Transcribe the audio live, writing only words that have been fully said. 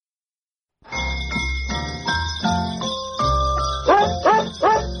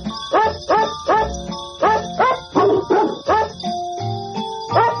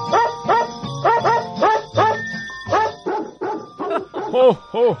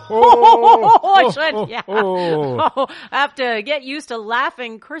ho, ho, ho. I should, yeah. Oh, I have to get used to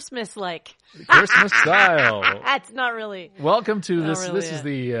laughing Christmas-like. Christmas style. That's not really. Welcome to this. really This is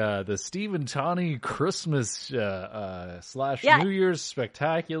the Steve and Tawny Christmas slash Yeah. New Year's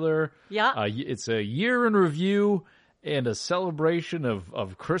spectacular. Yeah. It's a year in review and a celebration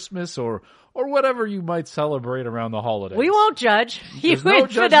of Christmas or whatever you might celebrate around the holidays. We won't judge you There's no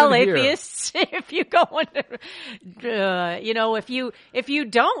infidel judgment here. atheists if you go into,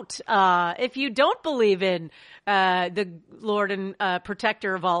 if you don't believe in the Lord and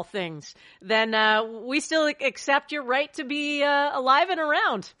protector of all things, then we still accept your right to be alive and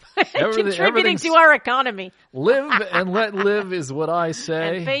around, contributing to our economy. Live and let live is what I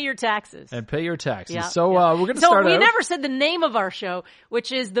say. And pay your taxes. Yeah. So we're going to start we out. never said the name of our show,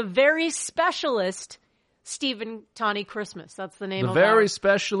 which is the Very Specialist Stephen Tawny Christmas. That's the name of Very our...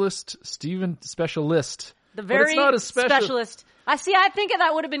 Specialist Stephen Specialist. The But Very it's not a Specialist. I think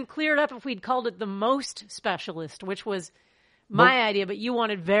that would have been cleared up if we'd called it the Most Specialist, which was my idea, but you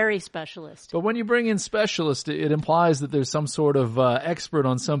wanted Very Specialist. But when you bring in specialist, it implies that there's some sort of expert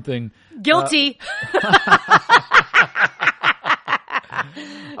on something. Guilty.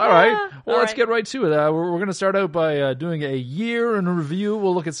 All right. Well, let's right. get right to it. We're going to start out by doing a year in review.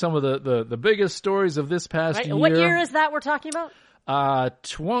 We'll look at some of the biggest stories of this past Right. year. What year is that we're talking about?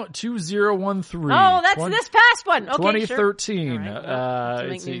 2013. Oh, that's this past one. Okay, 2013. Sure. All right. Well,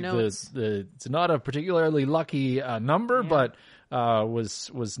 It's, make me notes. it's not a particularly lucky number, but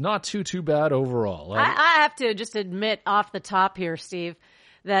was not too bad overall. I have to just admit off the top here, Steve,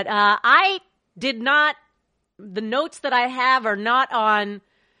 that I did not. The notes that I have are not on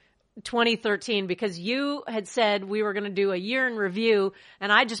 2013 because you had said we were going to do a year in review,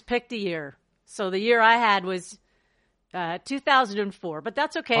 and I just picked a year. So the year I had was 2004, but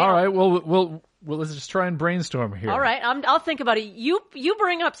that's okay. All right. Well, let's just try and brainstorm here. All right. I'll think about it. You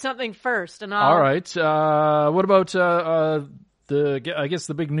bring up something first, and I'll. All right. What about I guess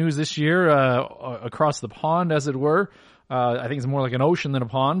the big news this year across the pond, as it were? I think it's more like an ocean than a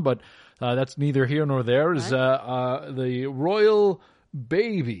pond, but that's neither here nor there. Is the royal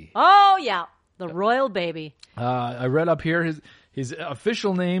baby? Oh yeah, the royal baby. I read up here his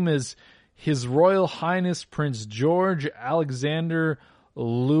official name is His Royal Highness Prince George Alexander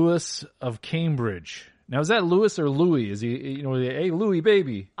Louis of Cambridge. Now, is that Louis or Louis? Is he, hey, Louis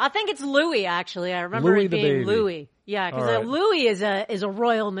baby? I think it's Louis, actually. I remember Louis it the being baby. Louis. Yeah, because All right. Louis is a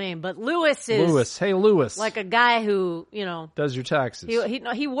royal name, but Louis is Louis. Hey, Louis. like a guy who, does your taxes.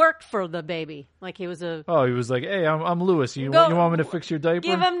 he worked for the baby. Like he was a... Oh, he was like, hey, I'm Louis. You Go- want me to fix your diaper?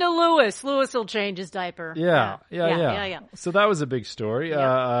 Give him to Louis. Louis will change his diaper. Yeah. Yeah. So that was a big story.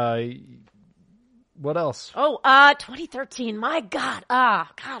 What else? Oh, 2013. My God.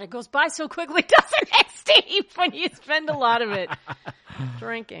 God, it goes by so quickly, doesn't it, Steve, when you spend a lot of it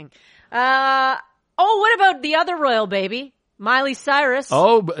drinking. What about the other royal baby? Miley Cyrus.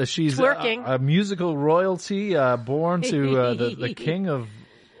 Oh, she's twerking. A musical royalty born to the king of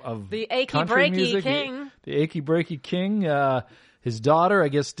The achy country breaky music. king. The achy breaky king. His daughter, I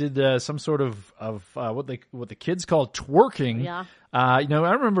guess, did some sort of what the kids call twerking. Yeah. I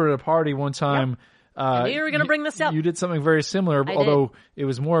remember at a party one time. I knew you were going to bring this up. You did something very similar, although it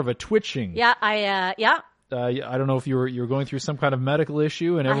was more of a twitching. Yeah, I don't know if you were going through some kind of medical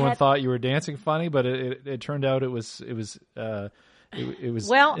issue, and everyone thought you were dancing funny, but it turned out it was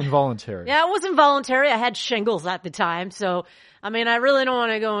involuntary. Yeah, it was involuntary. I had shingles at the time, so I really don't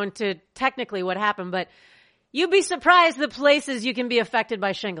want to go into technically what happened, but you'd be surprised the places you can be affected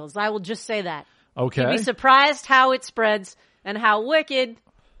by shingles. I will just say that. Okay. You'd be surprised how it spreads and how wicked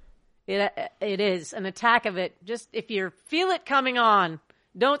it is. An attack of it. Just if you feel it coming on,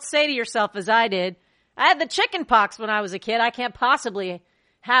 don't say to yourself, as I did, I had the chicken pox when I was a kid. I can't possibly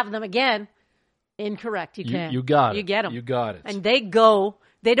have them again. Incorrect. You can't. You got it. You get them. You got it. And they don't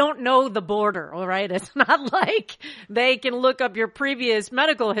know the border, all right? It's not like they can look up your previous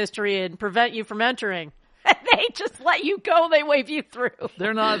medical history and prevent you from entering. They just let you go. They wave you through.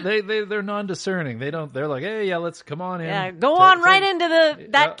 They're not. They're non-discerning. They don't. They're like, hey, let's come on in. Yeah, go on right into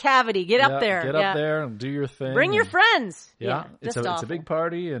that cavity. Get up there. Get up there and do your thing. Bring your friends. Yeah, it's just a big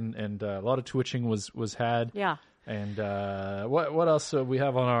party, and a lot of twitching was had. Yeah. And what else we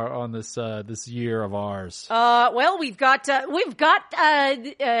have on this year of ours? Well, we've got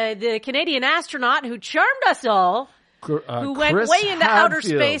the Canadian astronaut who charmed us all, who went Chris way into outer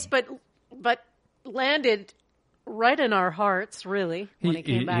Hadfield. space, but landed right in our hearts. Really, when he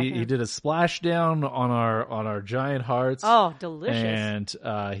came back, he did a splashdown on our giant hearts. Oh, delicious! And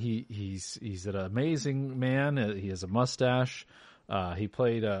he's an amazing man. He has a mustache. He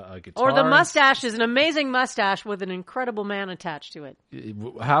played a guitar. Or the mustache is an amazing mustache with an incredible man attached to it.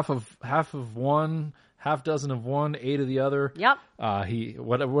 Half of one, half dozen of one, 8 of the other. Yep.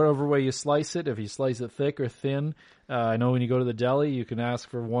 Whatever way you slice it, if you slice it thick or thin. I know when you go to the deli, you can ask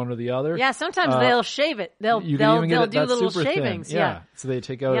for one or the other. Yeah, sometimes they'll shave it. They'll do little shavings. Thin. Yeah. So they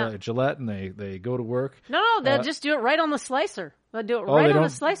take out a Gillette and they go to work. No, they'll just do it right on the slicer. They'll do it right on the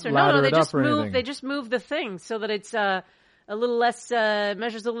slicer. No, they just move the thing so that it's a little less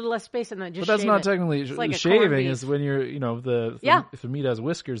measures a little less space, and then just. But that's not technically like shaving. Is when you're if the meat has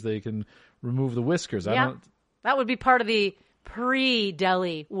whiskers, they can remove the whiskers. That would be part of the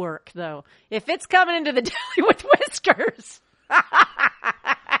pre-deli work, though. If it's coming into the deli with whiskers,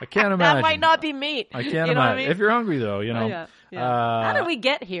 I can't imagine. That might not be meat. I can't imagine. I mean? If you're hungry, though, Yeah. How did we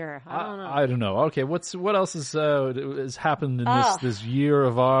get here? I don't know. I don't know. Okay, what else has happened in this year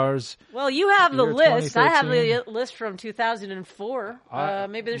of ours? Well, you have the list. I have the list from 2004.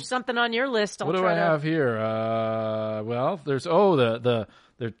 Maybe there's something on your list. What do I have here? Well, there's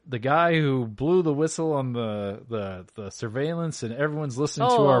the guy who blew the whistle on the surveillance, and everyone's listening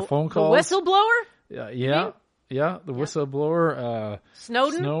to our phone calls. The whistleblower? Yeah, the whistleblower.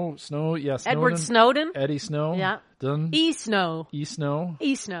 Snowden? Snowden. Edward Snowden? Eddie Snow. Yeah. E-Snow.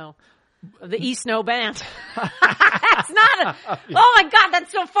 The E-Snow band. That's not oh my God,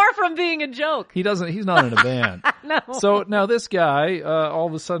 that's so far from being a joke. He's not in a band. No. So now this guy, all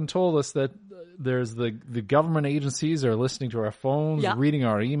of a sudden told us that there's the government agencies are listening to our phones, reading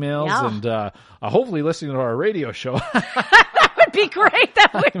our emails, and hopefully listening to our radio show. That would be great.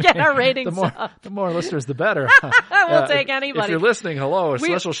 That would get our ratings up. The more listeners, the better. We'll take anybody. If you're listening, hello. A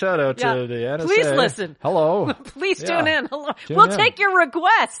special shout out to the NSA. Please listen. Hello. Please tune in. Hello. We'll take your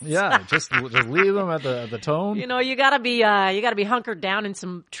requests. Yeah, just leave them at the tone. You gotta be hunkered down in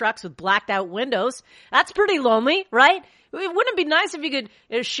some trucks with blacked out windows. That's pretty lonely, right? Wouldn't it be nice if you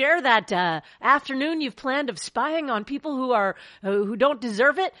could share that afternoon you've planned of spying on people who don't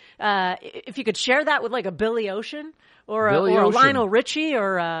deserve it? If you could share that with like a Billy Ocean or a Lionel Richie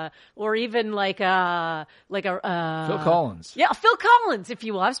or even like a Phil Collins. Yeah, Phil Collins, if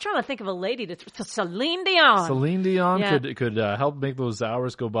you will. I was trying to think of a lady to Celine Dion. Celine Dion could help make those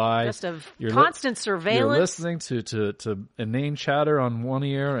hours go by. Just of constant surveillance. You're listening to inane chatter on one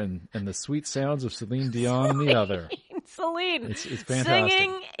ear and the sweet sounds of Celine Dion on the other. Celine, it's fantastic.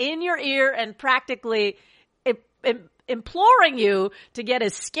 Singing in your ear and practically imploring you to get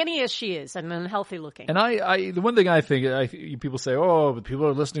as skinny as she is and unhealthy looking. And the one thing I think, people say, but people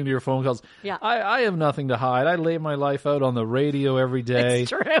are listening to your phone calls. Yeah. I have nothing to hide. I lay my life out on the radio every day.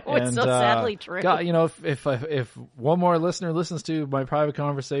 It's true. It's so sadly true. God, if one more listener listens to my private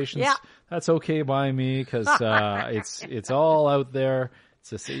conversations, that's okay by me because it's all out there.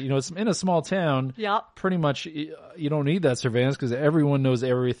 It's in a small town. Yep. Pretty much, you don't need that surveillance because everyone knows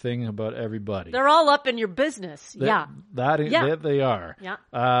everything about everybody. They're all up in your business. They are. Yeah.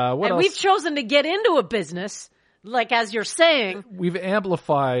 What else? We've chosen to get into a business, like as you're saying. We've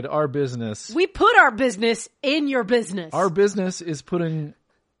amplified our business. We put our business in your business. Our business is putting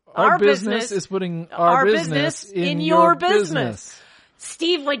our business in your business.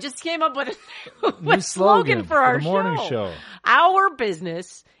 Steve, we just came up with a new slogan for our morning show. Our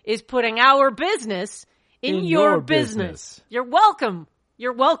business is putting our business in your business. You're welcome.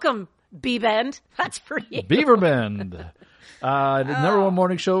 You're welcome, B-Bend. That's for you. Beaver Bend. Number one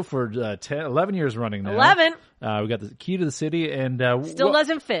morning show for 11 years running now. 11. We got the key to the city and still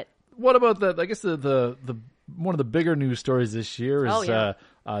doesn't fit. What about I guess the one of the bigger news stories this year is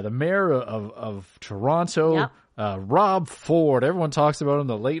the mayor of Toronto. Yep. Rob Ford. Everyone talks about him.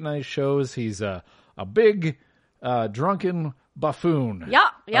 The late night shows. He's a big drunken buffoon. Yeah.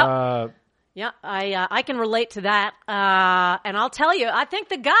 I can relate to that. And I'll tell you, I think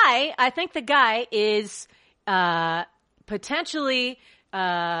the guy is potentially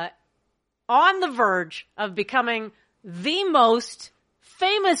on the verge of becoming the most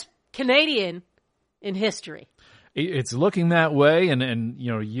famous Canadian in history. It's looking that way, and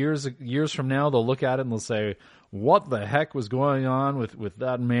years from now they'll look at it and they'll say, what the heck was going on with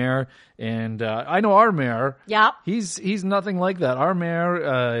that mayor? And I know our mayor. Yeah. He's nothing like that. Our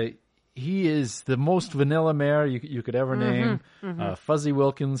mayor, he is the most vanilla mayor you could ever name. Mm-hmm. Fuzzy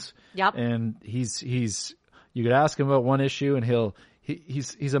Wilkins. Yep. And he's you could ask him about one issue and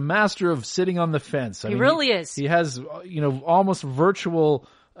he's a master of sitting on the fence. He really is. He has almost virtual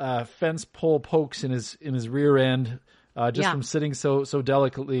fence pole pokes in his rear end. From sitting so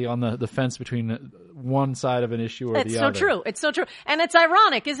delicately on the fence between one side of an issue or the other. It's so true. And it's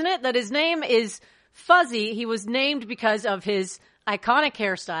ironic, isn't it, that his name is Fuzzy. He was named because of his iconic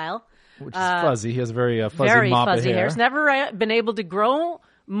hairstyle. Which is fuzzy. He has very fuzzy very mop fuzzy of hair. He's never been able to grow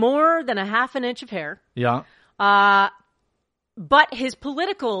more than a half an inch of hair. Yeah. But his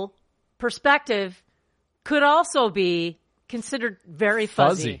political perspective could also be considered very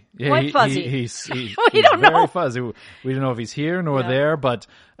fuzzy. Yeah, Quite fuzzy. He's We don't very know. fuzzy. We don't know if he's here nor there, but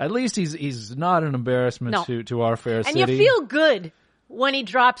at least he's not an embarrassment to our fair city. And you feel good when he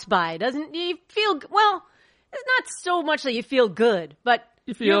drops by, doesn't you? Feel well. It's not so much that you feel good, but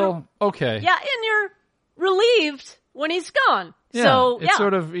you feel okay. Yeah, and you're relieved when he's gone. Yeah, so it's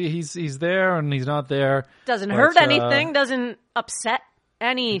sort of he's there and he's not there. Doesn't hurt anything. Doesn't upset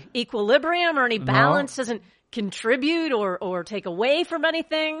any equilibrium or any balance. No. Doesn't contribute or take away from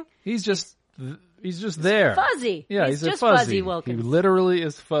anything. He's just there. Fuzzy. Yeah, he's just fuzzy Wilkins. He literally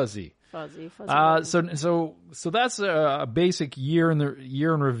is fuzzy. Fuzzy. So that's a basic year in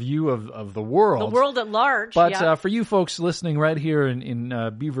review of the world. The world at large. But for you folks listening right here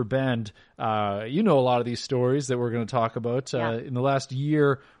in Beaver Bend, you know a lot of these stories that we're going to talk about. In the last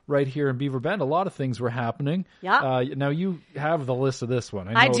year right here in Beaver Bend, a lot of things were happening. Yeah. Now you have the list of this one.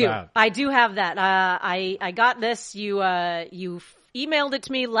 I know that. I do have that. I got this. You emailed it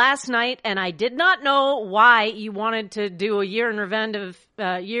to me last night, and I did not know why you wanted to do a year in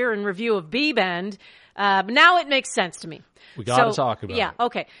review of B Bend. But now it makes sense to me. We got to talk about it. Yeah,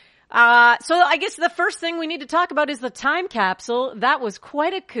 okay. So I guess the first thing we need to talk about is the time capsule. That was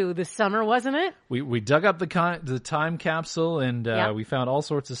quite a coup this summer, wasn't it? We dug up the time capsule, and we found all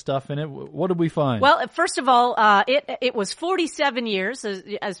sorts of stuff in it. What did we find? Well, first of all, it was 47 years,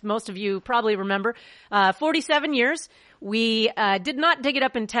 as most of you probably remember. 47 years. We did not dig it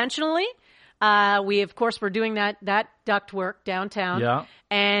up intentionally. We, of course, were doing that duct work downtown. Yeah.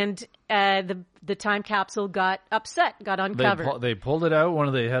 And the time capsule got upset, got uncovered. They pulled it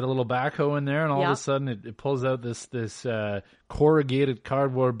out. They had a little backhoe in there, and all of a sudden it pulls out this corrugated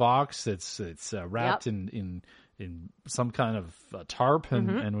cardboard box that's wrapped in some kind of tarp,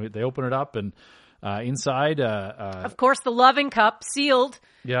 and they open it up, and inside, of course, the loving cup sealed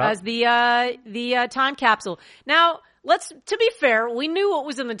as the time capsule. Now, to be fair, we knew what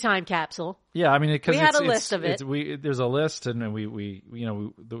was in the time capsule. Yeah, I mean, because we had a list of it. There's a list, and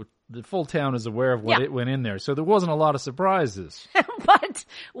the full town is aware of what it went in there, so there wasn't a lot of surprises. But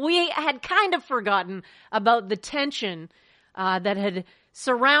we had kind of forgotten about the tension that had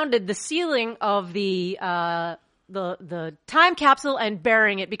surrounded the sealing of the time capsule and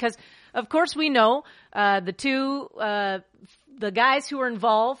burying it, because of course we know the guys who were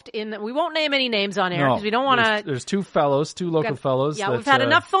involved in we won't name any names on air because we don't want to. There's two local fellows. Yeah, we've had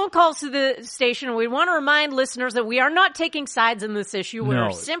enough phone calls to the station, and we want to remind listeners that we are not taking sides in this issue.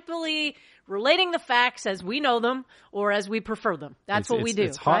 We're simply relating the facts as we know them or as we prefer them. That's what we do.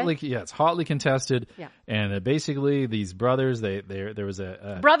 It's hotly contested. Yeah. And basically these brothers, there was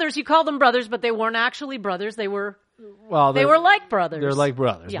a brothers. You call them brothers, but they weren't actually brothers. They were they were like brothers. They're like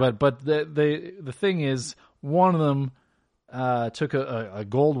brothers. Yeah. But the thing is, one of them took a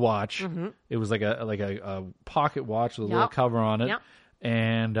gold watch. Mm-hmm. It was like a pocket watch with a little cover on it. Yep.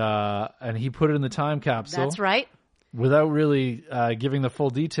 And he put it in the time capsule. That's right. Without really giving the full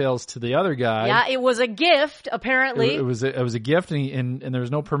details to the other guy. Yeah, it was a gift, apparently. It was a gift, and there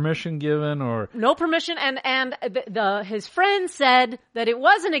was no permission given or no permission. And his friend said that it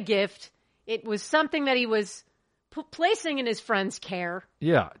wasn't a gift. It was something that he was placing in his friend's care.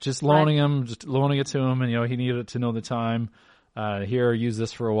 Yeah, just loaning it to him, and he needed to know the time. Here, use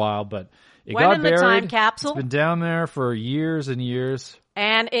this for a while, but it got buried. The time capsule. It's been down there for years and years.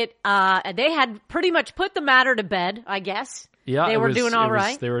 And they had pretty much put the matter to bed, I guess. Yeah, they were doing all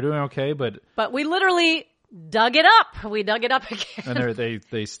right. They were doing okay, but we literally dug it up. We dug it up again. And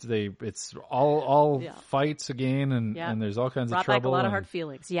it's all fights again, and there's all kinds of trouble. Brought back a lot of hard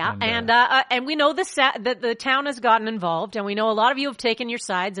feelings. Yeah, and we know that the town has gotten involved, and we know a lot of you have taken your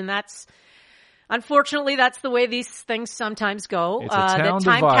sides, and unfortunately that's the way these things sometimes go. It's a town the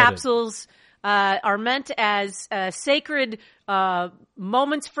time divided. Capsules are meant as sacred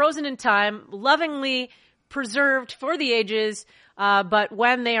moments frozen in time, lovingly preserved for the ages, but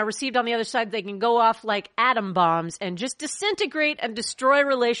when they are received on the other side, they can go off like atom bombs and just disintegrate and destroy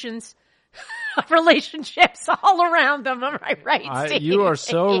relationships all around them. Am I right, Steve? You are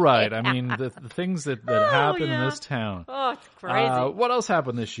so right. I mean, the things that happen in this town. Oh, it's crazy. What else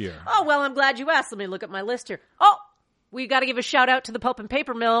happened this year? Oh, well, I'm glad you asked. Let me look at my list here. Oh, we got to give a shout out to the Pulp and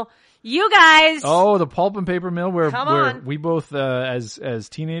Paper Mill. You guys. Oh, the Pulp and Paper Mill, where on. we both, as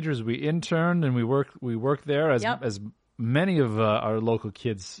teenagers, we interned and we worked there as many of our local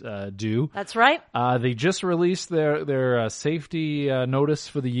kids do. That's right. They just released their safety notice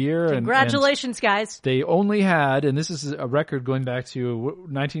for the year. Congratulations, guys. They only had, and this is a record going back to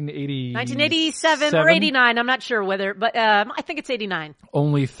 1987 or 89. I'm not sure whether, but I think it's 89.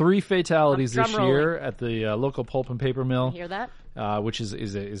 Only 3 fatalities this Drum year rolling. at the local pulp and paper mill. Hear that? Which is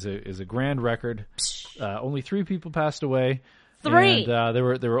a grand record. Only 3 people passed away. 3. And there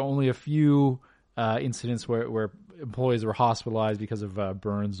were only a few incidents where employees were hospitalized because of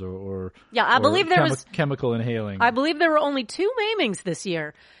burns or I believe there was chemical inhaling. I believe there were only 2 maimings this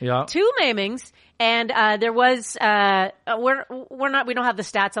year. Yeah, 2 maimings, and there was we don't have the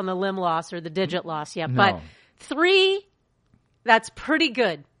stats on the limb loss or the digit loss yet, but 3. That's pretty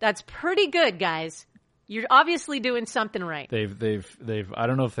good. That's pretty good, guys. You're obviously doing something right. They've I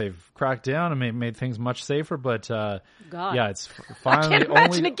don't know if they've cracked down and made things much safer, but God. Yeah, it's finally I can't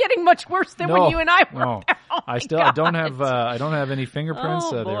imagine it getting much worse than when you and I were. No, I don't have any fingerprints.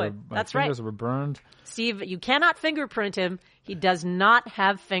 Oh, boy. My fingers were burned. Steve, you cannot fingerprint him. He does not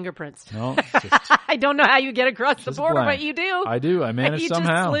have fingerprints. No, just, I don't know how you get across the border, but you do. I do. I manage somehow.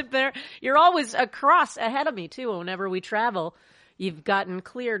 You just slip there. You're always across ahead of me too. Whenever we travel, you've gotten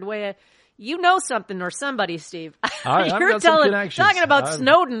cleared way. You know something or somebody, Steve. I've got some connections. Talking about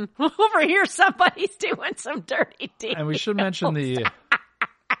Snowden. Over here, somebody's doing some dirty deeds. And we should mention the...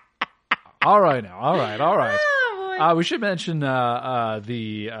 All right. Oh, boy. We should mention I've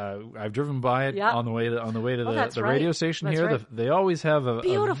driven by it on the way to the radio station here. Right. They always have a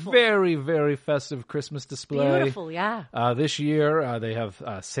very, very festive Christmas display. Beautiful, yeah. This year they have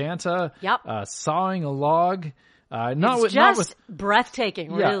Santa sawing a log. It's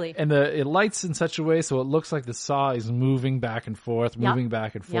breathtaking, really. And it lights in such a way so it looks like the saw is moving back and forth.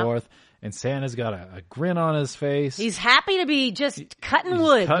 And Santa's got a grin on his face. He's happy to be just cutting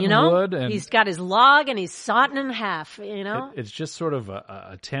wood, you know? Wood and he's got his log and he's sawing it in half, you know? It's just sort of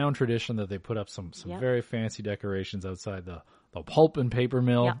a town tradition that they put up some very fancy decorations outside the pulp and paper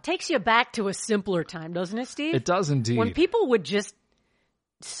mill. Yeah, takes you back to a simpler time, doesn't it, Steve? It does indeed. When people would just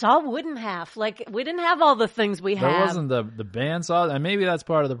saw wood in half. Like, we didn't have all the things we have. There wasn't the bandsaw, and maybe that's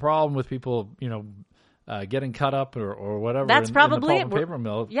part of the problem with people, getting cut up or whatever. That's probably in the pulp and paper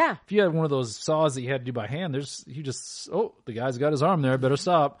mill. Yeah. If you had one of those saws that you had to do by hand, the guy's got his arm there, better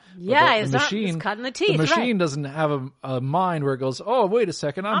stop. Yeah, the machine cutting the teeth. The machine doesn't have a mind where it goes, oh, wait a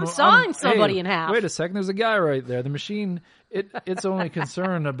second, I'm sawing somebody in half. Wait a second, there's a guy right there. The machine, it's only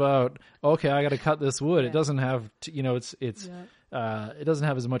concerned about, okay, I got to cut this wood. It doesn't have, it doesn't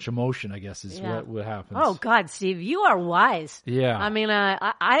have as much emotion, I guess, is what happens. Oh, God, Steve, you are wise. Yeah. I mean,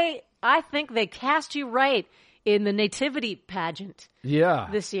 I think they cast you right in the nativity pageant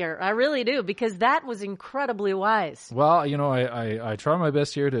this year. I really do, because that was incredibly wise. Well, I try my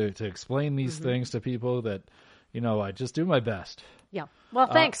best here to explain these things to people that, I just do my best. Yeah. Well,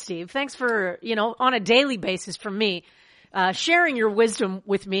 thanks, Steve. Thanks for, on a daily basis from me, sharing your wisdom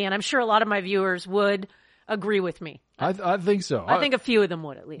with me, and I'm sure a lot of my viewers would agree with me. I think so. I think a few of them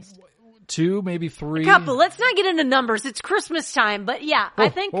would, at least. 2, maybe 3. A couple. Let's not get into numbers. It's Christmas time. But yeah, I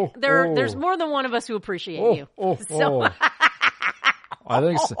think there's more than one of us who appreciate you. I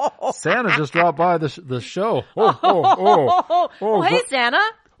think Santa just dropped by the show. Hey, Santa.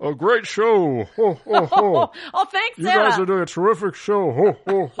 A great show. Oh, thanks, Santa. You guys are doing a terrific show.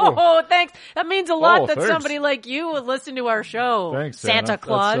 Thanks. That means a lot that somebody like you would listen to our show. Thanks, Santa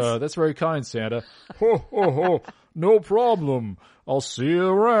Claus. That's very kind, Santa. No problem. I'll see you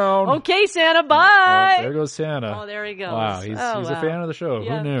around. Okay, Santa, bye. There goes Santa. Oh, there he goes. Wow, he's a fan of the show.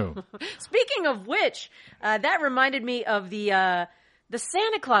 Yeah. Who knew? Speaking of which, that reminded me of the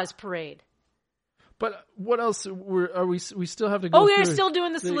Santa Claus parade. But what else we still have to go through? Oh, we're still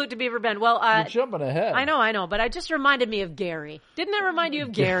doing the salute to Beaver Bend. Well, you're jumping ahead. I know, but it just reminded me of Gary. Didn't it remind you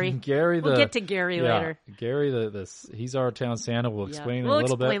of Gary? We'll get to Gary later. Gary, he's our town Santa. We'll explain we'll a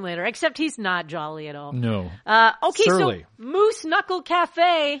little bit. We'll explain later, except he's not jolly at all. No. Okay, Surly. So Moose Knuckle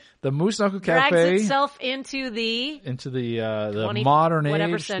Cafe. The Moose Knuckle Cafe drags itself into the modern age,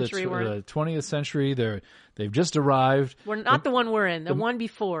 whatever century we're in. The 20th century. They've just arrived. We're not the one we're in. The one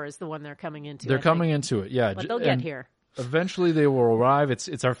before is the one they're coming into. They're coming into it, yeah. But they'll get here. Eventually they will arrive.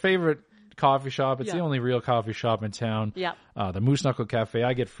 It's our favorite coffee shop. It's the only real coffee shop in town. Yeah. The Moose Knuckle Cafe.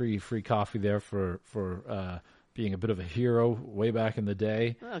 I get free coffee there for being a bit of a hero way back in the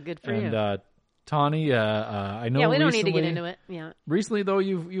day. Oh, good for you. And Tawny, I know. Yeah, we don't need to get into it. Yeah. Recently, though,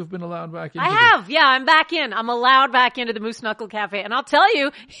 you've been allowed back into. I have. Yeah, I'm back in. I'm allowed back into the Moose Knuckle Cafe, and I'll tell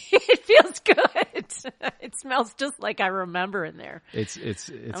you, it feels good. It smells just like I remember in there. It's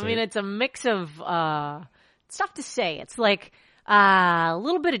a mix of it's tough to say. It's like a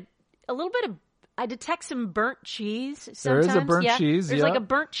little bit of I detect some burnt cheese sometimes. There is a burnt cheese, There's yeah. like a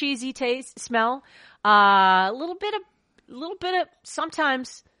burnt cheesy smell. A little bit of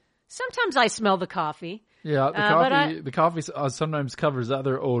sometimes I smell the coffee. Yeah, the coffee sometimes covers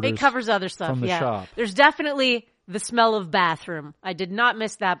other odors. It covers other stuff from the shop. There's definitely the smell of bathroom. I did not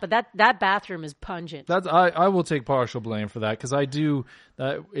miss that, but that bathroom is pungent. I will take partial blame for that because I do.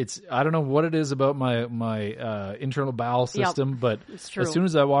 I don't know what it is about my internal bowel system, but it's true. As soon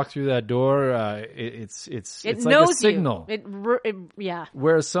as I walk through that door, it's it like a signal. Yeah.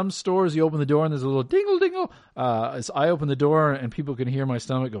 Whereas some stores, you open the door and there's a little dingle dingle. As I open the door and people can hear my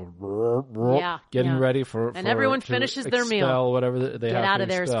stomach go, getting ready for everyone finishes their meal. Whatever they get have out to of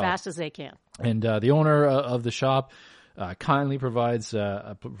there expel. as fast as they can. And the owner of the shop kindly provides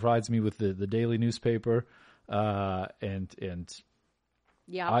me with the daily newspaper, and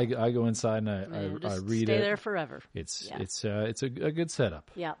yeah, I go inside and I read stay it. there forever. It's a good setup.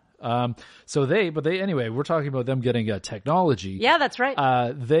 Yeah. So anyway, we're talking about them getting technology. Yeah, that's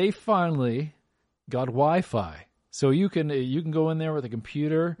right. They finally got Wi-Fi. So you can go in there with a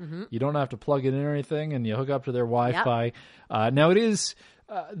computer. Mm-hmm. You don't have to plug it in or anything, and you hook up to their Wi-Fi. Yep. Now it is.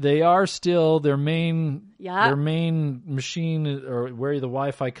 They are still their main machine, or where the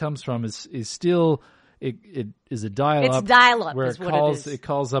Wi-Fi comes from is still it is a dial-up. It's dial-up where is what it is. It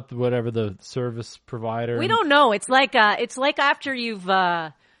calls up whatever the service provider. We don't know. It's like after you've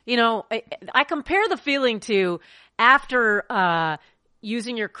I compare the feeling to after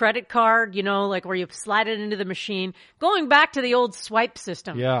using your credit card, like where you slide it into the machine, going back to the old swipe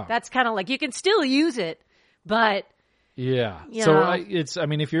system. Yeah, that's kind of like you can still use it, but. Yeah.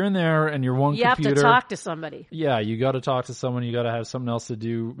 If you're in there and you're one computer. You have to talk to somebody. Yeah, you got to talk to someone. You got to have something else to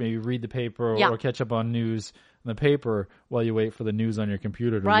do. Maybe read the paper or catch up on news in the paper while you wait for the news on your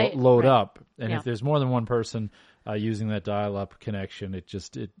computer to load up. And if there's more than one person using that dial-up connection, it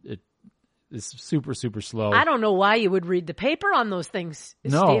is super, super slow. I don't know why you would read the paper on those things,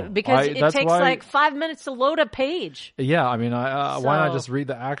 no, Steve, because it takes like 5 minutes to load a page. Yeah, why not just read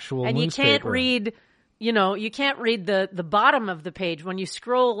the actual newspaper? And you can't read... you can't read the bottom of the page. When you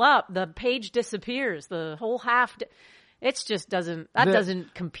scroll up, the page disappears. The whole half, it just doesn't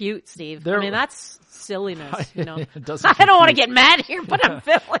compute, Steve. That's silliness, It doesn't I don't want to get mad here, but I'm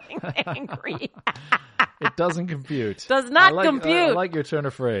feeling angry. It doesn't compute. Does not compute. I like your turn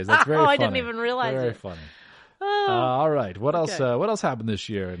of phrase. That's very funny. I didn't even realize very it. Very funny. All right. What else? What else happened this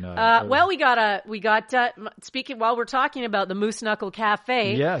year? Well, we got. Speaking while we're talking about the Moose Knuckle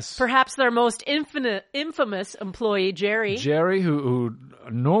Cafe. Yes. Perhaps their most infamous employee, Jerry. Jerry, who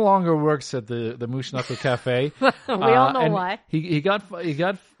no longer works at the Moose Knuckle Cafe. We all know why. He got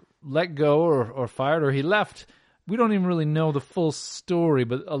let go or fired, or he left. We don't even really know the full story,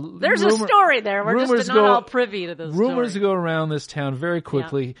 but there's a story there. We're just not all privy to the rumors story. Go around this town very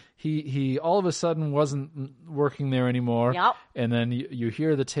quickly. Yeah. He all of a sudden wasn't working there anymore. Yep. And then you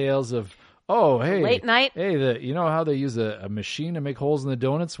hear the tales of, late night. Hey, you know how they use a machine to make holes in the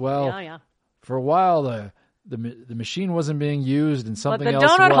donuts? Well, for a while the machine wasn't being used and something else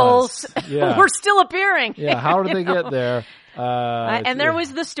was. But the donut holes were still appearing. Yeah, how did they get there? And there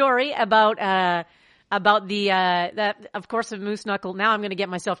was the story about the that of course of Moose Knuckle. Now I'm going to get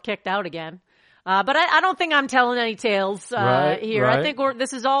myself kicked out again. But I don't think I'm telling any tales here. Right. I think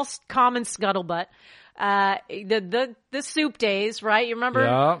this is all common scuttlebutt. The soup days, right? You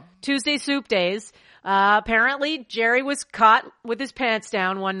remember Tuesday soup days? Apparently Jerry was caught with his pants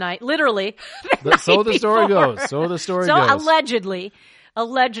down one night, literally. So the story goes. So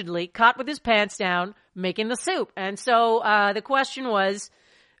allegedly caught with his pants down making the soup. And so the question was,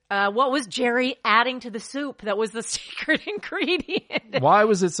 what was Jerry adding to the soup that was the secret ingredient? Why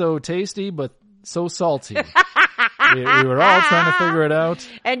was it so tasty but so salty? we were all trying to figure it out.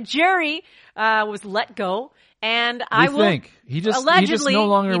 And Jerry was let go. And he just no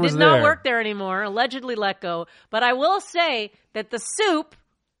longer was there. He did not work there anymore. Allegedly let go. But I will say that the soup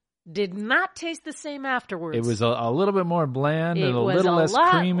did not taste the same afterwards. It was a little bit more bland and a little less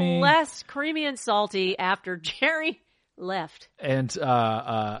creamy. Less creamy and salty after Jerry left. And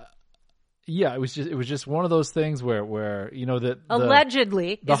it was just one of those things where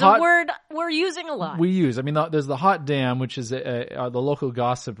allegedly is a word we're using a lot. We use. There's the hot damn, which is the local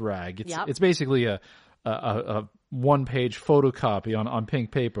gossip rag. It's basically a one-page photocopy on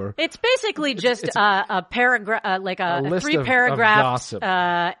pink paper. It's basically just a paragraph, like a 3 paragraphs,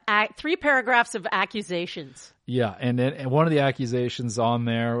 3 paragraphs of accusations. Yeah, and one of the accusations on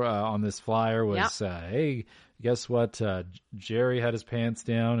there on this flyer was, "Hey, guess what? Jerry had his pants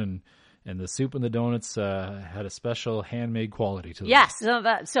down and and the soup and the donuts had a special handmade quality to them. Yes.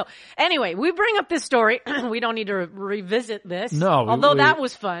 So anyway, we bring up this story. We don't need to revisit this. No. Although that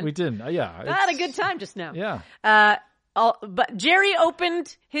was fun. We didn't. Yeah. I had a good time just now. Yeah. But Jerry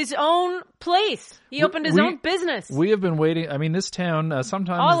opened his own place. He opened his own business. We have been waiting. I mean, this town,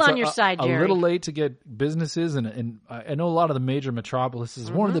 sometimes all it's on your side, Jerry. A little late to get businesses. And I know a lot of the major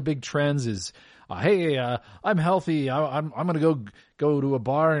metropolises, one of the big trends is, hey, I'm healthy. I'm going to go to a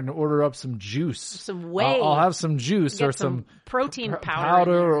bar and order up some juice. Some whey. I'll have some juice Get or some protein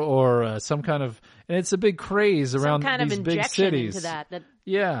powder or some kind of, and it's a big craze around some kind these of big injection cities. into that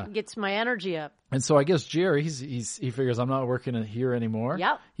yeah. gets my energy up. And so I guess Jerry, he figures I'm not working here anymore.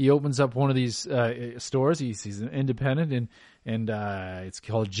 Yep. He opens up one of these stores. He's an independent, and it's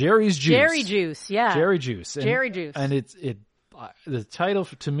called Jerry's Juice. Jerry Juice, yeah. Jerry Juice. Jerry Juice. And the title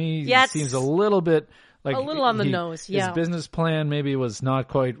to me Yes. seems a little bit like a little on the nose. Yeah. His business plan maybe was not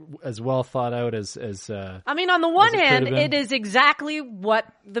quite as well thought out as. I mean, on the one hand, been. it is exactly what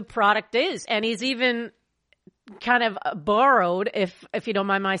the product is, and he's even kind of borrowed, if you don't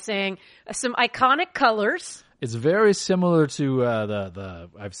mind my saying, some iconic colors. It's very similar to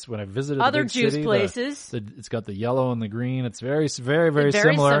when I visited other the big juice city, places. It's got the yellow and the green. It's very similar. Very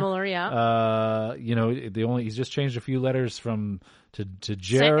similar, yeah. He's just changed a few letters to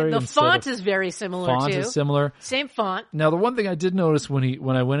Jerry. The font is very similar too. Font is similar. Same font. Now, the one thing I did notice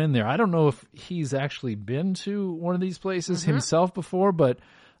when I went in there, I don't know if he's actually been to one of these places himself before, but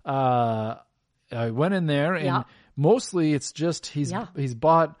I went in there and mostly it's just he's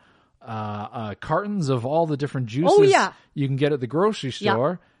bought cartons of all the different juices you can get at the grocery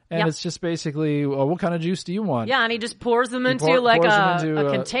store. And it's just basically, what kind of juice do you want? Yeah, and he just pours them into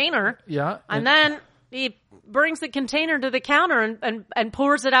a container. Yeah. And then he brings the container to the counter and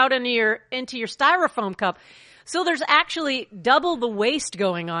pours it out into your styrofoam cup. So there's actually double the waste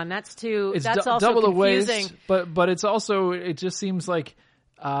going on. That's also double confusing. The waste, but it's also, it just seems like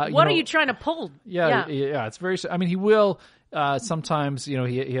what are you trying to pull? Yeah, it's very. I mean, he will sometimes.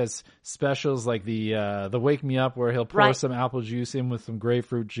 He has specials like the Wake Me Up, where he'll pour some apple juice in with some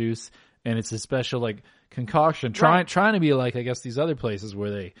grapefruit juice, and it's a special like concoction. Trying to be like, I guess, these other places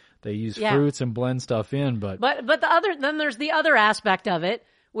where they use fruits and blend stuff in. But then there's the other aspect of it,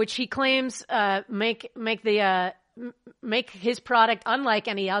 which he claims make his product unlike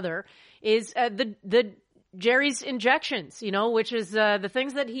any other, is the Jerry's injections, which is the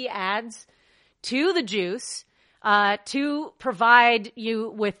things that he adds to the juice to provide you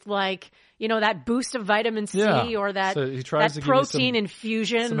with that boost of vitamin C or that, so he tries that to protein give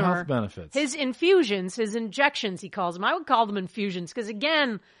infusion some or health benefits. His infusions, his injections, he calls them. I would call them infusions because,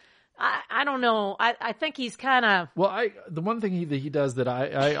 again, I don't know. I think he's kind of... Well, the one thing he does that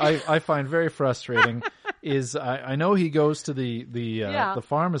I find very frustrating is I know he goes to the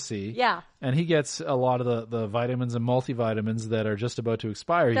pharmacy, and he gets a lot of the vitamins and multivitamins that are just about to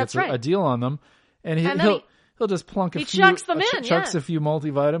expire. He gets a deal on them, and he'll just plunk a few. Chucks them in. Chucks a few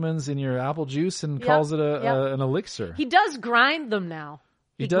multivitamins in your apple juice and calls it an elixir. He does grind them now.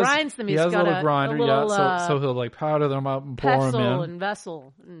 He grinds them. He has a little grinder, so he'll like powder them up and pour them in. Pestle and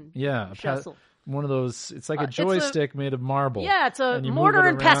vessel. One of those. It's like a joystick made of marble. Yeah, it's a mortar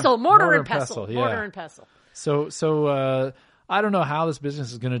and pestle. Mortar and pestle. Mortar and pestle. So I don't know how this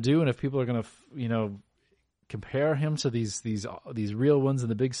business is going to do, and if people are going to compare him to these real ones in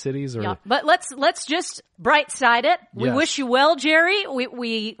the big cities, or but let's just bright side it. We wish you well, Jerry.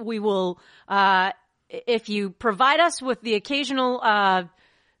 We will if you provide us with the occasional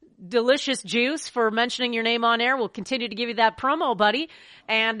delicious juice for mentioning your name on air, we'll continue to give you that promo, buddy.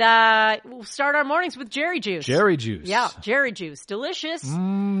 And we'll start our mornings with Jerry Juice. Jerry Juice. Yeah, Jerry Juice. Delicious.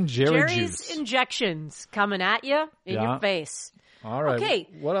 Jerry's Juice. Injections coming at you in your face. All right. Okay.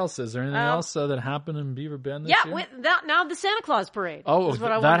 What else? Is there anything else that happened in Beaver Bend this year? Now the Santa Claus Parade. Oh, is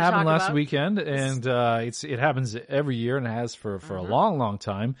what I that happened last about. weekend, and it happens every year, and it has for a long, long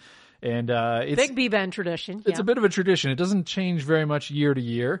time. And it's big B-Bend tradition. It's a bit of a tradition. It doesn't change very much year to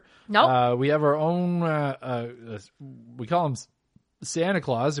year. Nope. We have our own. We call him Santa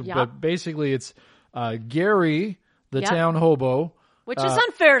Claus, but basically it's Gary, the town hobo, which is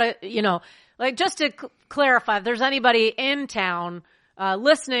unfair to just to clarify. If there's anybody in town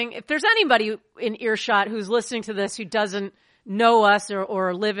listening, if there's anybody in earshot who's listening to this who doesn't know us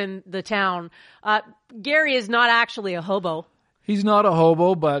or live in the town, Gary is not actually a hobo. He's not a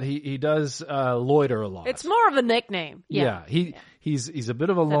hobo, but he does loiter a lot. It's more of a nickname. Yeah. He's a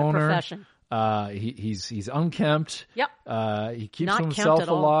bit of a loner. Profession. He's unkempt. Yep. He keeps Not to himself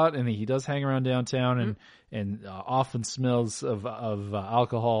a all. lot, and he does hang around downtown and often smells of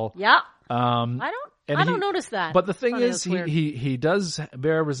alcohol. Yeah. And I don't notice that. But the thing Funny, is, that's weird. he does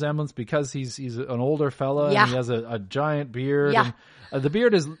bear a resemblance because he's an older fella Yeah. and he has a giant beard. Yeah. And, the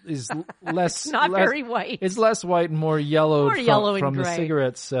beard is less. It's not very white. It's less white and more yellowed More yellow and from the gray.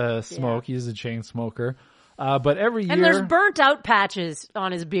 cigarettes smoke. He's a chain smoker. But every year, And there's burnt out patches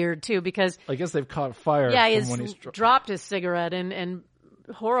on his beard too, because I guess they've caught fire. yeah, from when he's he's dropped his cigarette and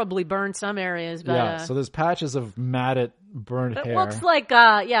horribly burned some areas. But yeah. So there's patches of matted, burnt it hair. looks like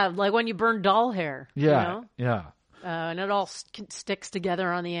like when you burn doll hair. Yeah, you know? yeah. And it all sticks together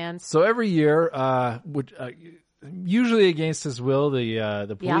on the ends. So every year, usually against his will,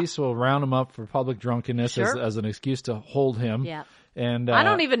 the police will round him up for public drunkenness Sure. as an excuse to hold him. Yeah. And I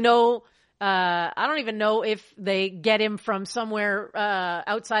don't even know. I don't even know if they get him from somewhere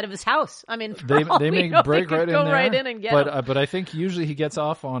outside of his house. I mean, they may break they right could in go there. right in and get him. But I think usually he gets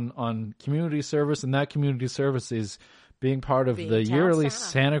off on community service, and that community service is being part of Being the town yearly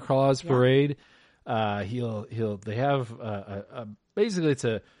Santa. Santa Claus parade. They have basically it's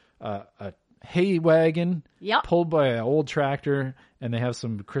a hay wagon Yep. pulled by an old tractor, and they have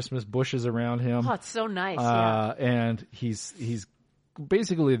some Christmas bushes around him. Oh, it's so nice. Yeah. And he's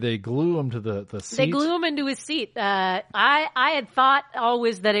basically they glue him to the seat. They glue him into his seat. I had thought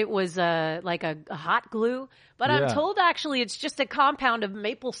always that it was like a hot glue, but Yeah. I'm told actually it's just a compound of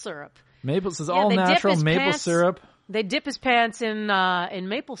maple syrup. Maple says Yeah, all they dip natural his maple pants- syrup. They dip his pants in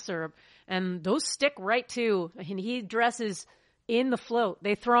maple syrup, and those stick right to. And he dresses in the float.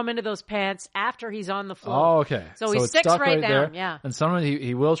 They throw him into those pants after he's on the float. Oh, okay. So he it's sticks stuck right there. down, yeah. And sometimes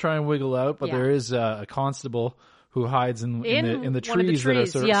he will try and wiggle out, but Yeah. there is a constable who hides in the In one of the trees that are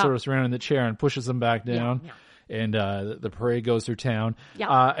trees, sort yeah. of surrounding the chair and pushes them back down. yeah. And the parade goes through town. Yeah.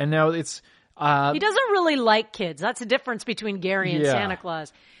 And now it's He doesn't really like kids. That's the difference between Gary and Yeah. Santa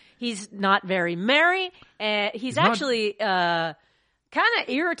Claus. He's not very merry. He's not- actually kind of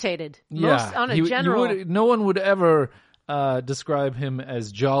irritated. yeah. On a He general. no one would ever describe him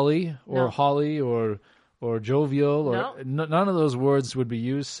as jolly or No. holly or jovial or none of those words would be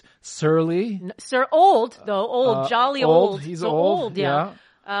used. Surly. Sir, old though, old, jolly old. He's So old. yeah.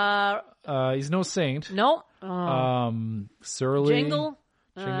 He's no saint. No. Surly. Jingle.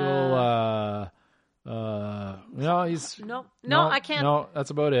 No, he's No, I can't. No, that's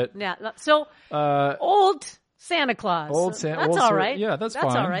about it. Yeah. So old Santa Claus. Old That's Santa. all right. Yeah, that's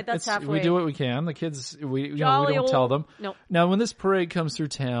fine. all right. That's halfway. We do what we can. The kids, we Jolly don't tell old- them. No. Now, when this parade comes through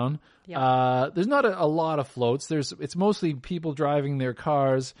town, there's not a lot of floats. It's mostly people driving their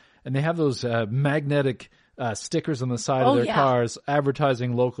cars, and they have those magnetic stickers on the side of their cars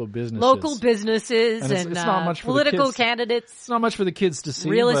advertising local businesses. Local businesses And it's not much for the political kids. candidates. It's not much for the kids to see.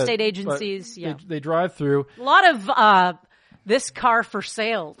 Real but- estate but agencies, yeah. They drive through. A lot of this car for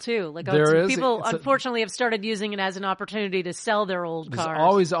sale too. Like There some is. people, It's unfortunately, have started using it as an opportunity to sell their old There's cars.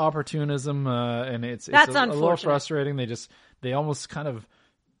 always opportunism, and it's That's a little unfortunate. frustrating. They almost kind of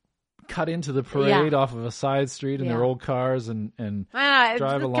cut into the parade off of a side street in their Yeah. old cars and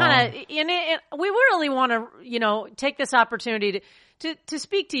drive along. We really want to, take this opportunity to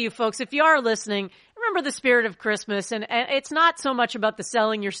speak to you folks. If you are listening, remember the spirit of Christmas, and it's not so much about the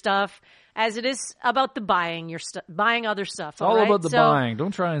selling your stuff as it is about the buying other stuff. It's all right? about the So buying.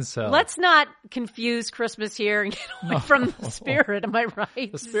 Don't try and sell. Let's not confuse Christmas here and get away from the spirit. Am I right?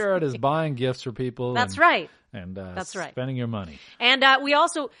 The spirit is buying gifts for people. That's right. And That's right. spending your money. And we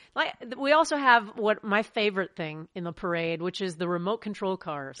also have what my favorite thing in the parade, which is the remote control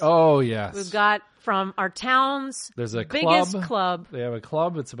cars. Oh yes, We've got from our town's there's a biggest club. They have a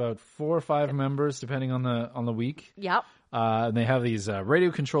club. It's about 4 or 5 members, depending on the week. Yep. And they have these radio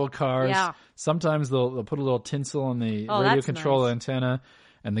controlled cars. Yeah. Sometimes they'll put a little tinsel on the Oh, radio that's control nice. antenna,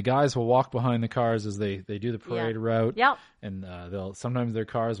 and the guys will walk behind the cars as they do the parade route. Yep. And sometimes their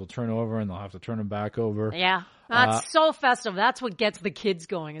cars will turn over, and they'll have to turn them back over. Yeah. That's so festive. That's what gets the kids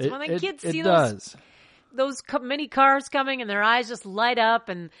going. Is when the kids see those mini cars coming and their eyes just light up,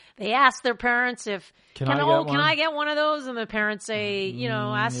 and they ask their parents if Can I get one of those? And the parents say,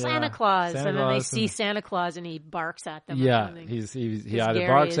 ask Santa Claus. Santa and then they Claus see Santa Claus and he barks at them. or Yeah, something. he either Gary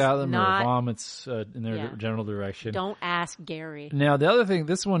barks is at them not- or vomits in their Yeah. general direction. Don't ask Gary. Now the other thing,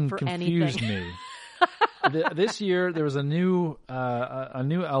 this one For confused anything. me. This year there was a new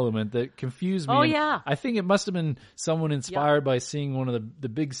element that confused me. Oh, and yeah. I think it must have been someone inspired by seeing one of the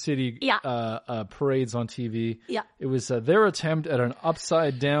big city parades on TV. Yeah. It was their attempt at an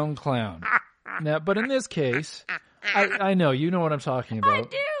upside down clown. Now, but in this case, I know you know what I'm talking about. I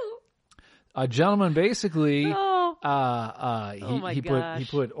do. A gentleman basically. Oh. He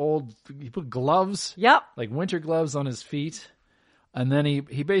gosh. put gloves. Yep. Like winter gloves on his feet, and then he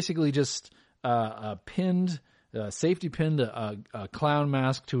basically just safety pinned a clown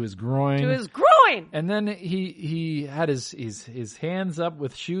mask to his groin. groin. And then he had his hands up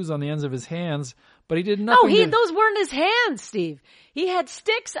with shoes on the ends of his hands, but he did nothing. No, those weren't his hands, Steve. He had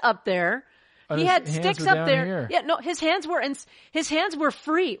sticks up there. He had sticks up there. Here. Yeah, no, his hands were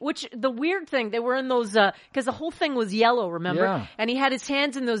free, which the weird thing, they were in those, cause the whole thing was yellow, remember? Yeah. And he had his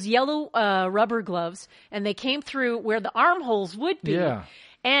hands in those yellow, rubber gloves, and they came through where the armholes would be. Yeah.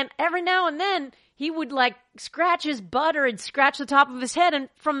 And every now and then, he would like scratch his butt or he'd scratch the top of his head. And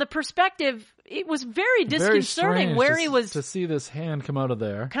from the perspective, it was very disconcerting where he was to see this hand come out of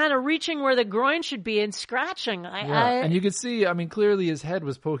there, kind of reaching where the groin should be and scratching. And you could see, I mean, clearly his head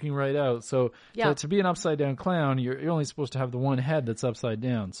was poking right out. So to be an upside down clown, you're only supposed to have the one head that's upside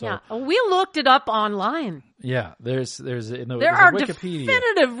down. So we looked it up online. Yeah, there are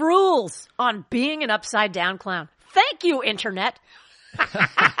definitive rules on being an upside down clown. Thank you, Internet.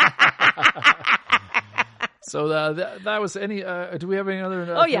 So that was any. Do we have any other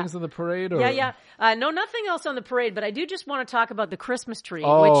things on the parade? Or? Yeah. No, nothing else on the parade. But I do just want to talk about the Christmas tree,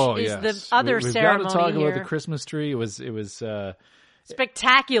 which is the other ceremony. We've got to talk here. about the Christmas tree. It was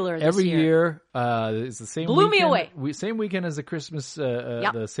spectacular. Every year, it's the same. Blew weekend, me away. Same weekend as the Christmas,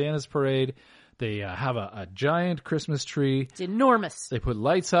 the Santa's parade. They have a giant Christmas tree. It's enormous. They put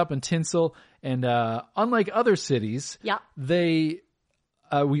lights up and tinsel, and unlike other cities, they.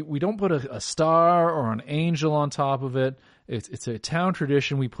 We don't put a star or an angel on top of it. It's a town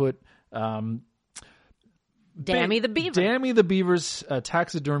tradition. We put Dammy the Beaver. Dammy the Beaver's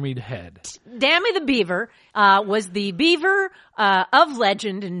taxidermied head. Dammy the Beaver was the beaver of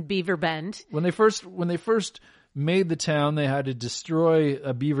legend in Beaver Bend. When they first made the town, they had to destroy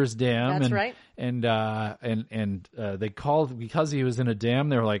a beaver's dam. That's right. And they called, because he was in a dam,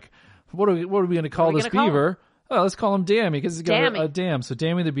 they were like, what are we going to call this beaver? Oh, let's call him Dammy because he's got a dam. So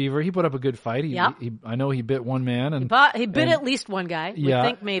Dammy the Beaver, he put up a good fight. I know he bit one man. He bit at least one guy. We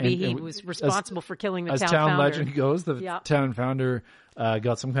think maybe he was responsible for killing the town founder. As town legend goes, the town founder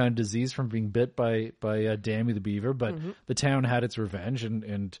got some kind of disease from being bit by Dammy the Beaver, but the town had its revenge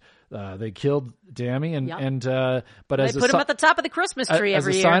and they killed Dammy but they put him at the top of the Christmas tree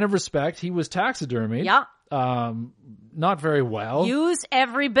every year. As a sign of respect, he was taxidermied. Yeah. Not very well. Use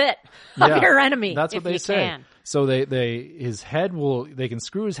every bit of your enemy. That's what they say. Can. So they can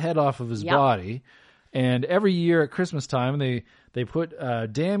screw his head off of his body, and every year at Christmas time they put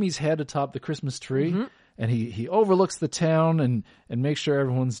Dammy's head atop the Christmas tree, and he overlooks the town and makes sure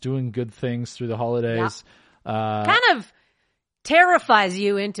everyone's doing good things through the holidays. Kind of terrifies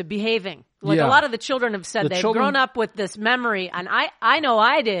you into behaving. Like a lot of the children have said, they've grown up with this memory, and I know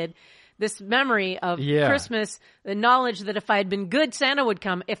I did. This memory of Christmas, the knowledge that if I had been good, Santa would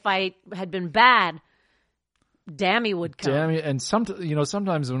come. If I had been bad, Dammy would come. Dammy, and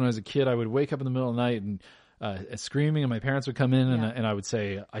sometimes when I was a kid, I would wake up in the middle of the night and screaming, and my parents would come in, and I would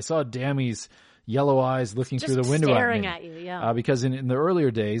say, I saw Dammy's yellow eyes looking through the window staring at me. At you, yeah. Because in the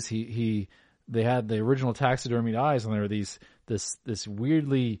earlier days, they had the original taxidermied eyes, and there were this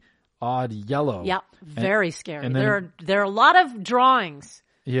weirdly odd yellow. Yeah, very scary. And there are a lot of drawings.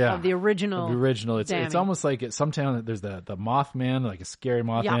 Yeah, of the original. It's almost like some town. There's the Mothman, like a scary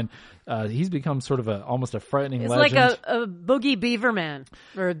Mothman. He's become sort of almost a frightening legend. It's like a boogie beaver man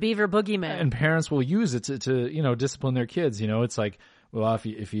or a beaver boogeyman. And parents will use it to discipline their kids. It's like, well,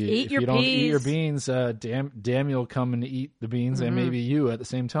 if you don't eat your beans, Dammy will come and eat the beans, and maybe you at the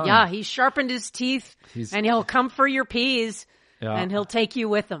same time. Yeah, he sharpened his teeth, and he'll come for your peas, and he'll take you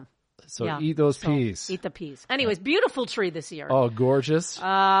with him. So eat those peas. Eat the peas. Anyways, beautiful tree this year. Oh, gorgeous.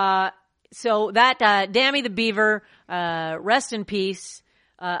 So that Dammy the Beaver, rest in peace.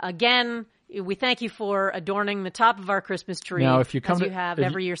 Again, we thank you for adorning the top of our Christmas tree. Now, if you come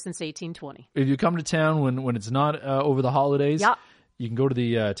every year since 1820. If you come to town when it's not over the holidays, you can go to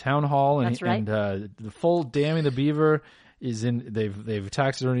the town hall, and, That's right. and the full Dammy the Beaver is in. They've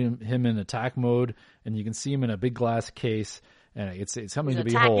taxidermied him in attack mode, and you can see him in a big glass case. And it's something to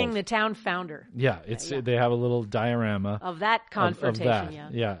behold. Attacking the town founder. Yeah, they have a little diorama of that confrontation.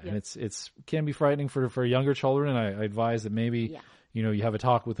 Of that. And it's can be frightening for younger children. And I advise that maybe you have a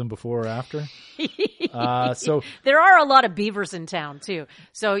talk with them before or after. So there are a lot of beavers in town too.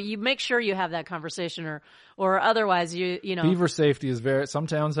 So you make sure you have that conversation, or otherwise you know. Beaver safety is very. Some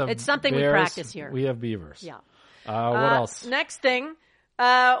towns have. It's something bears. we practice here. We have beavers. Yeah. What else? Next thing,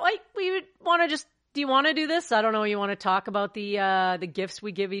 we would want to just. Do you want to do this? I don't know. You want to talk about the gifts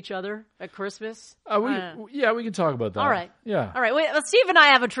we give each other at Christmas? We can talk about that. All right. Yeah. All right. Wait, Steve and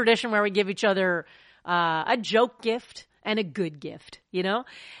I have a tradition where we give each other a joke gift and a good gift,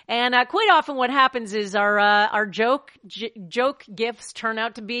 And quite often what happens is our joke gifts turn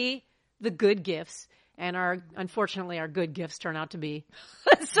out to be the good gifts. And unfortunately, our good gifts turn out to be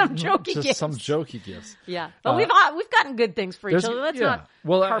some jokey gifts. Some jokey gifts. Yeah, but we've gotten good things for each other. Let's not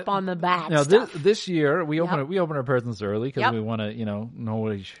harp on the bad now, stuff. This year we open our presents early because we want to know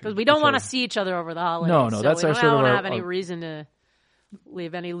because we don't want to see each other over the holidays. No, so that's we our don't sort of have any reason to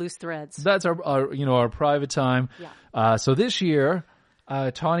leave any loose threads. That's our private time. Yeah. So this year,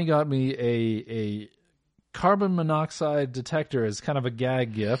 Tawny got me a carbon monoxide detector as kind of a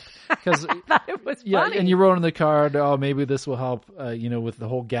gag gift because I thought it was funny. and you wrote on the card, oh, maybe this will help, with the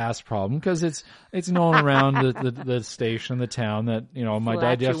whole gas problem because it's known around the station, the town that my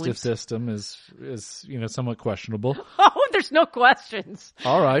digestive system is somewhat questionable. Oh, there's no questions.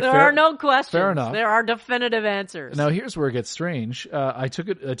 All right, there are no questions. Fair enough. There are definitive answers. Now here's where it gets strange. I took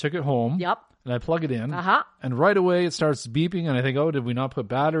it home. Yep. And I plug it in, and right away it starts beeping, and I think, oh, did we not put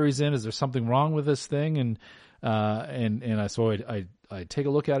batteries in? Is there something wrong with this thing? And I take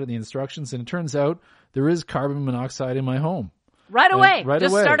a look at it in the instructions, and it turns out there is carbon monoxide in my home. Right away,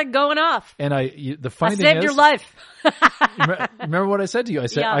 started going off. And the funny thing is, I saved your life. Remember what I said to you?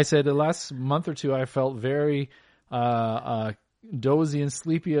 I said the last month or two I felt very dozy and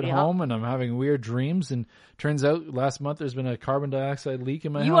sleepy at home, and I'm having weird dreams. And turns out last month there's been a carbon dioxide leak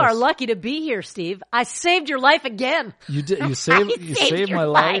in my house. You are lucky to be here, Steve. I saved your life again. You did. You saved my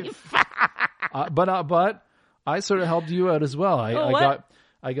life. But I sort of helped you out as well.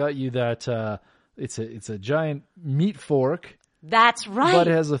 I got you that. It's a giant meat fork. That's right. But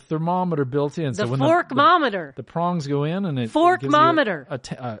it has a thermometer built in. The so when forkmometer. The prongs go in, and it forkmometer.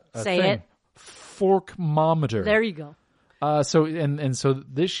 Gives you a Say thing. it. Forkmometer. There you go. So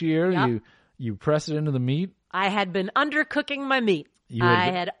this year you press it into the meat. I had been undercooking my meat.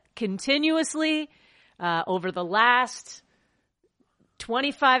 I had continuously over the last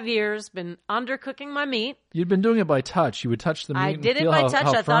 25 years been undercooking my meat. You'd been doing it by touch. You would touch the meat. I did and it feel by touch.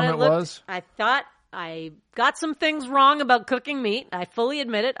 How I thought firm it looked. Was. I thought I got some things wrong about cooking meat. I fully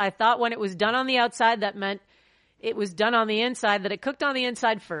admit it. I thought when it was done on the outside, that meant it was done on the inside. That it cooked on the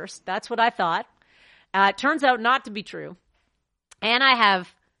inside first. That's what I thought. It turns out not to be true. And I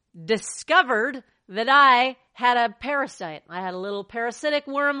have discovered that I had a parasite. I had a little parasitic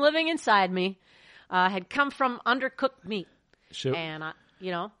worm living inside me. Had come from undercooked meat. Sure. And,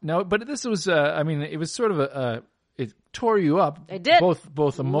 No, but this was, it was sort of it tore you up. It did.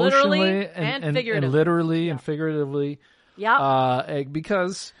 Both emotionally literally and figuratively. And literally and figuratively. Yeah.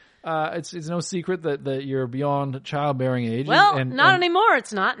 Because it's no secret that you're beyond childbearing age. Well, not anymore.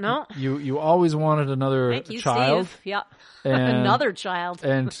 It's not. No. You always wanted another Thank you, child. Steve. Yeah. Another child.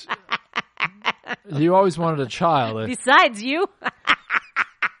 And you always wanted a child. Besides you.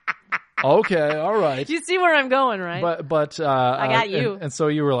 Okay, all right. You see where I'm going, right? But I got you. And so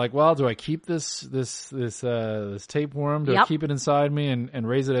you were like, well, do I keep this tapeworm? Do I keep it inside me and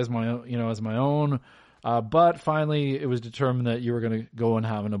raise it as my own? But finally, it was determined that you were going to go and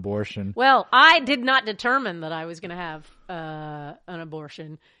have an abortion. Well, I did not determine that I was going to have an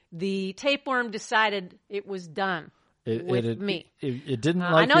abortion. The tapeworm decided it was done with me. It didn't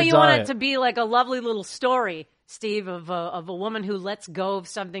like I know your you diet. want it to be like a lovely little story, Steve, of a woman who lets go of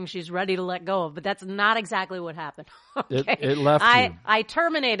something she's ready to let go of, but that's not exactly what happened. Okay? It left you. I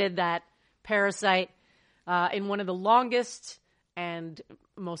terminated that parasite in one of the longest and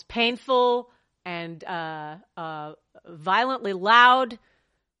most painful and violently loud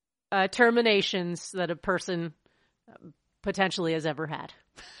terminations that a person potentially has ever had.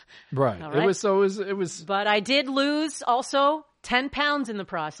 Right. Right. It was. But I did lose also 10 pounds in the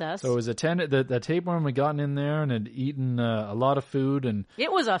process. So it was the tapeworm had gotten in there and had eaten a lot of food, and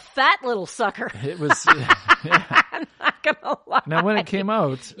it was a fat little sucker. It was. Yeah. I'm not gonna lie. Now, when it came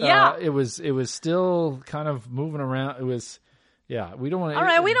out, it was still kind of moving around. It was. Yeah, we don't want to. All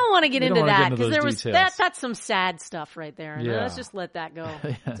right, we don't want to get into that because there was details. that's some sad stuff right there. Yeah. Let's just let that go.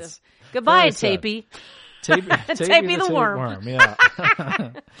 Yes. Just, goodbye, Tapey. Tapey the worm.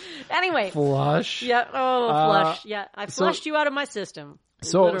 Yeah. Anyway. Flush. Yeah. Oh, flush. Yeah. I flushed you out of my system.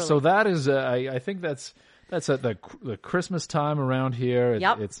 So that is. I think that's at the Christmas time around here.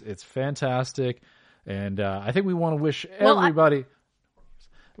 Yep. It's fantastic, and I think we want to wish everybody.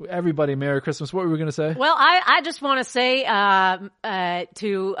 Everybody, Merry Christmas. What were we going to say? Well, I just want to say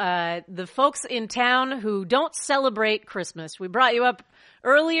to the folks in town who don't celebrate Christmas, we brought you up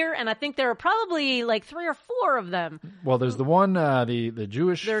earlier, and I think there are probably like 3 or 4 of them. Well, there's the one, the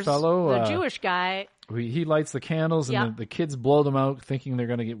Jewish fellow. The Jewish guy. He lights the candles, and the kids blow them out thinking they're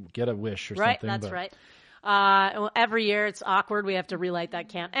going to get a wish or right, something. Right, that's right. Every year it's awkward. We have to relight that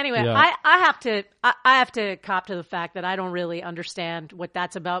can. Anyway, Yeah. I have to cop to the fact that I don't really understand what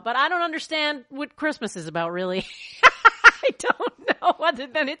that's about, but I don't understand what Christmas is about, really. I don't know. Other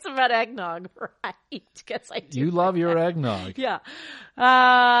than it's about eggnog, right? Guess I do. You love your eggnog. Yeah.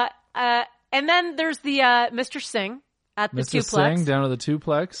 And then there's the Mr. Singh at the Mr. Tuplex. Singh down at the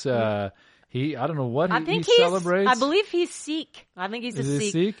Tuplex. I don't know what he he's, celebrates. I believe he's Sikh. I think he's Is a he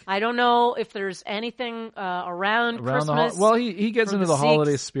Sikh. Sikh? I don't know if there's anything around Christmas. He gets into the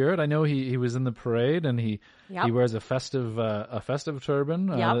holiday spirit. I know he was in the parade, and he wears a festive turban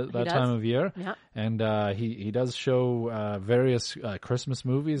that time of year. Yep. And he does show various Christmas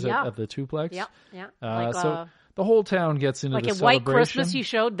movies at the Tuplex. Yeah. So the whole town gets into like the a celebration. White Christmas. He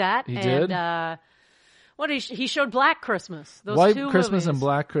showed that. He did. He showed Black Christmas. Those White two Christmas movies. and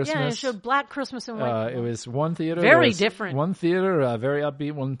Black Christmas. Yeah, he showed Black Christmas and White. It was one theater. Very different. One theater, very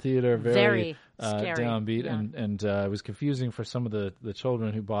upbeat. One theater, very scary. downbeat. Yeah. And it was confusing for some of the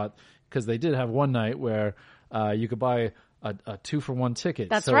children who bought, because they did have one night where you could buy a 2-for-1 ticket.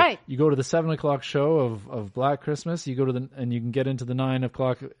 That's so right. You go to the 7:00 show of Black Christmas. You go to and you can get into the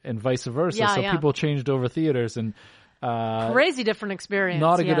 9:00 and vice versa. Yeah, so yeah. people changed over theaters and. Crazy different experience.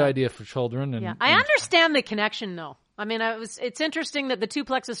 Not a good idea for children. And, I understand the connection, though. I mean, it's interesting that the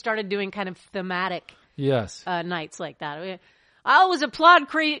Tuplexes started doing kind of thematic nights like that. I always applaud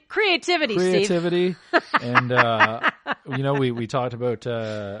creativity, Steve. And, we talked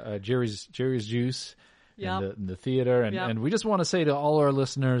about Jerry's Juice and the theater. And we just want to say to all our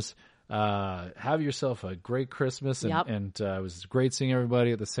listeners, have yourself a great Christmas. And it was great seeing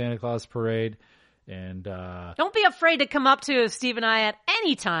everybody at the Santa Claus Parade. And don't be afraid to come up to Steve and I at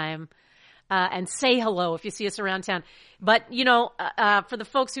any time and say hello if you see us around town. But for the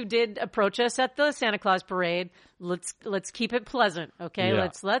folks who did approach us at the Santa Claus Parade, let's keep it pleasant, okay? Yeah.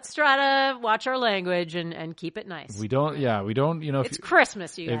 Let's try to watch our language and keep it nice. We don't. It's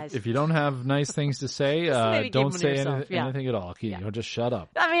Christmas, you guys. If you don't have nice things to say, don't say anything at all. Just shut up.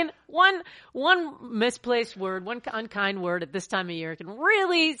 I mean, one misplaced word, one unkind word at this time of year can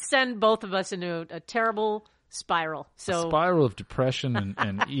really send both of us into a terrible spiral. A spiral of depression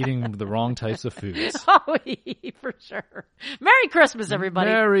and eating the wrong types of foods. Oh, for sure. Merry Christmas, everybody.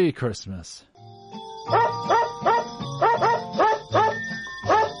 Merry Christmas.